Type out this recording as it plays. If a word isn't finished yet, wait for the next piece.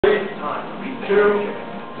The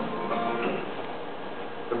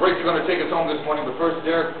breaks are going to take us home this morning, but first,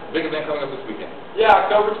 Derek, big event coming up this weekend. Yeah,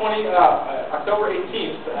 October 18th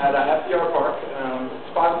at FDR Park. It's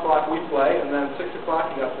 5 o'clock we play, and then 6 o'clock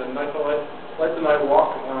you got the Light the Night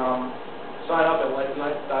walk. Sign up at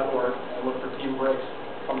lightthenight.org and look for Team Breaks.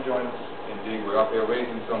 Come join us. Indeed, we're out there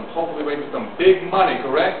hopefully raising some big money,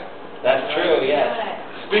 correct? That's true, yes.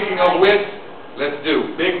 Speaking of which, let's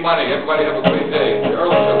do big money. Everybody have a great day. The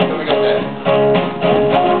early show is coming up next.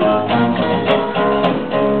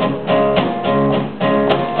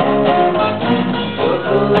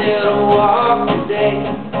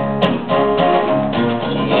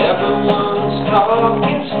 Everyone's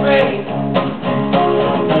talking straight,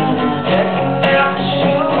 checking out the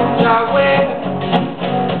shoes I wear,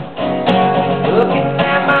 looking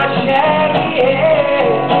at my shaggy hair.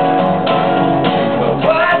 But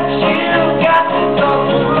what you got to talk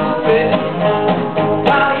to it?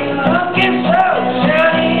 Why you looking so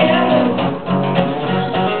shiny and new?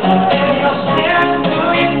 And you're staring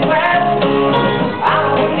through your glasses. I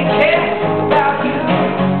don't really care about you.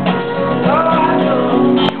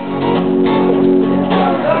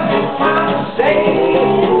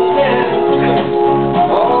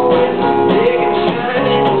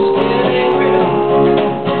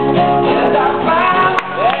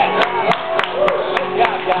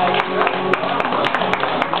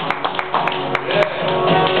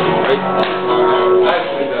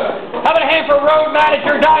 How about a hand for road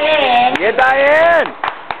manager Diane? Yeah, Diane!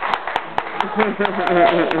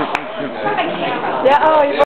 Yeah, oh,